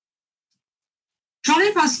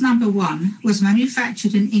Bus No.1 was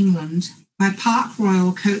manufactured in England by Park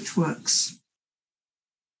Royal Coachworks.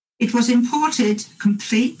 It was imported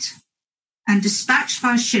complete and dispatched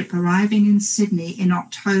by ship, arriving in Sydney in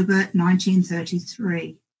October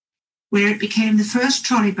 1933, where it became the first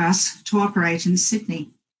trolley bus to operate in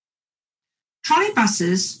Sydney. Trolley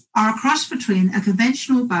buses are a cross between a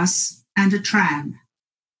conventional bus and a tram.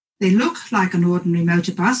 They look like an ordinary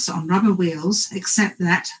motor bus on rubber wheels, except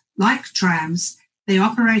that, like trams, they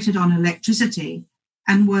operated on electricity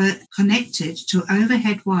and were connected to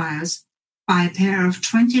overhead wires by a pair of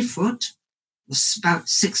 20-foot, about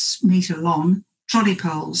 6 metre long, trolley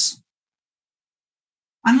poles.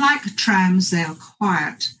 Unlike trams, they are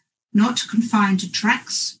quiet, not confined to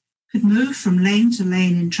tracks, could move from lane to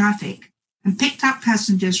lane in traffic, and picked up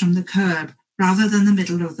passengers from the curb rather than the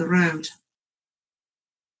middle of the road.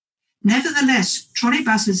 Nevertheless, trolley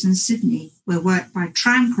buses in Sydney were worked by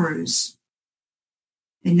tram crews.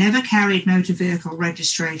 They never carried motor vehicle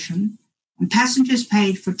registration, and passengers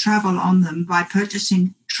paid for travel on them by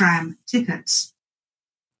purchasing tram tickets.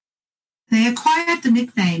 They acquired the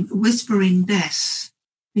nickname Whispering Death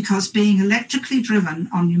because, being electrically driven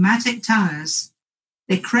on pneumatic tyres,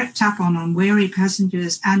 they crept up on unwary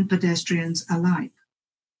passengers and pedestrians alike.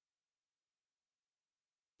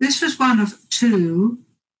 This was one of 2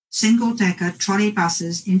 single-decker trolley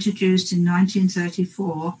buses introduced in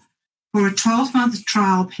 1934 for a 12-month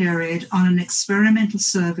trial period on an experimental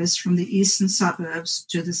service from the eastern suburbs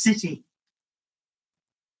to the city.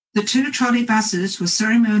 The 2 trolley buses were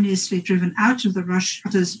ceremoniously driven out of the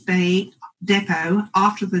Rushers Bay depot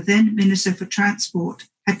after the then Minister for Transport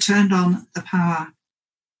had turned on the power.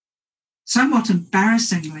 Somewhat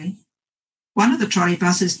embarrassingly, one of the trolley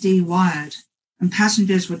buses de-wired and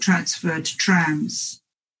passengers were transferred to trams.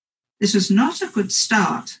 This was not a good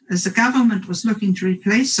start, as the government was looking to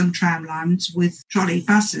replace some tram lines with trolley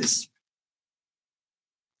buses.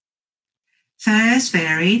 Fares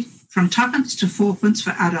varied from 2pence to 4pence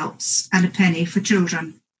for adults and a penny for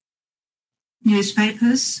children.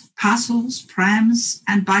 Newspapers, parcels, prams,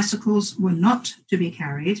 and bicycles were not to be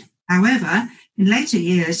carried. However, in later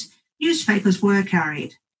years, newspapers were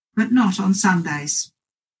carried, but not on Sundays.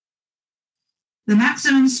 The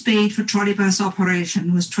maximum speed for trolleybus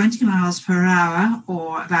operation was 20 miles per hour,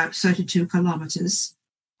 or about 32 kilometres,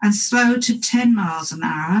 and slowed to 10 miles an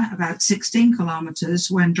hour, about 16 kilometres,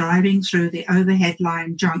 when driving through the overhead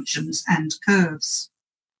line junctions and curves.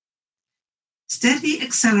 Steady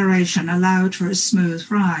acceleration allowed for a smooth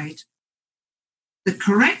ride. The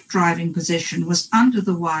correct driving position was under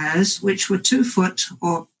the wires, which were 2 foot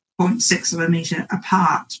or 0.6 of a metre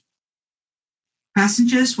apart.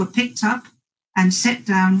 Passengers were picked up and set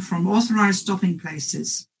down from authorised stopping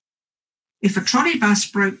places. If a trolley bus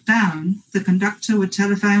broke down, the conductor would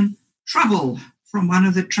telephone "trouble" from one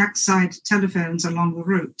of the trackside telephones along the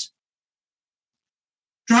route.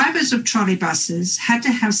 Drivers of trolley buses had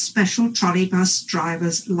to have special trolley bus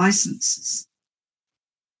drivers' licences.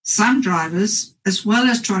 Some drivers, as well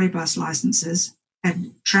as trolley bus licences,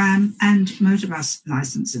 had tram and motorbus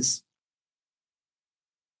licences.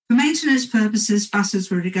 For maintenance purposes,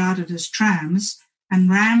 buses were regarded as trams, and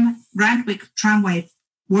Randwick tramway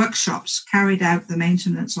workshops carried out the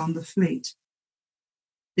maintenance on the fleet.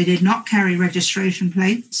 They did not carry registration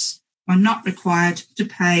plates, were not required to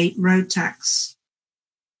pay road tax.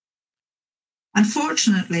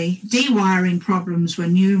 Unfortunately, de-wiring problems were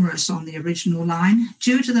numerous on the original line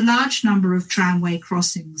due to the large number of tramway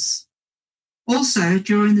crossings. Also,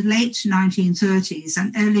 during the late 1930s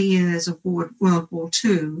and early years of World War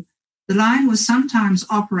II, the line was sometimes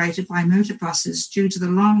operated by motor buses due to the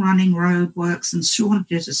long-running road works and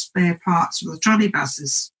shortages of spare parts for the trolley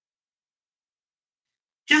buses.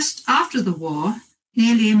 Just after the war,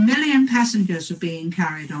 nearly 1 million passengers were being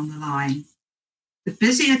carried on the line. The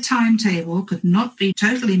busier timetable could not be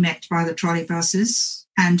totally met by the trolley buses,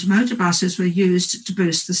 and motor buses were used to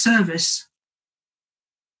boost the service.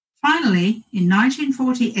 Finally, in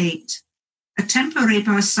 1948, a temporary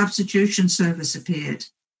bus substitution service appeared.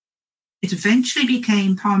 It eventually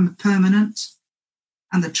became permanent,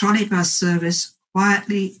 and the trolley bus service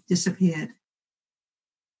quietly disappeared.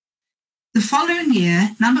 The following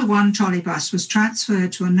year, No.1 trolley bus was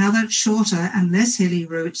transferred to another shorter and less hilly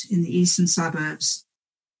route in the eastern suburbs.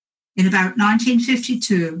 In about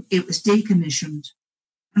 1952, it was decommissioned,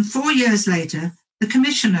 and 4 years later, the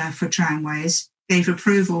Commissioner for Tramways gave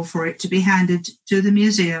approval for it to be handed to the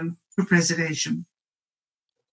museum for preservation.